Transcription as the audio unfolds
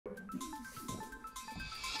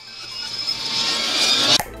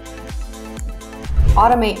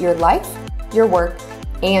automate your life, your work,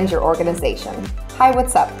 and your organization. Hi,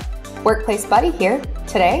 what's up? Workplace Buddy here.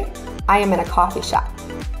 Today, I am in a coffee shop.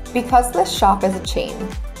 Because this shop is a chain,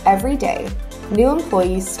 every day, new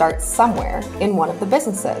employees start somewhere in one of the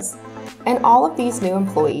businesses, and all of these new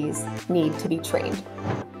employees need to be trained.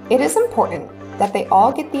 It is important that they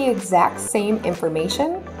all get the exact same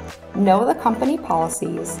information, know the company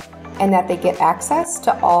policies, and that they get access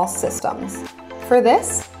to all systems. For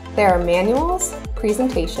this, there are manuals,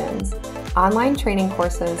 presentations, online training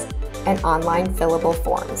courses, and online fillable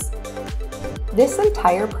forms. This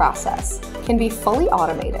entire process can be fully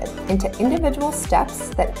automated into individual steps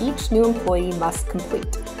that each new employee must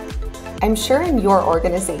complete. I'm sure in your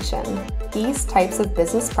organization, these types of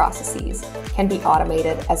business processes can be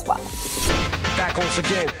automated as well. Back once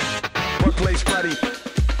again, Workplace Buddy.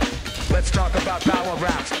 Let's talk about power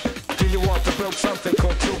raps. Do you want to build something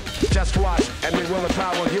cool too? Just watch and we will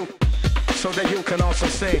empower you so that you can also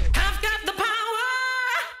say, I've got the power!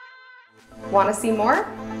 Want to see more?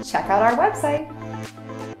 Check out our website.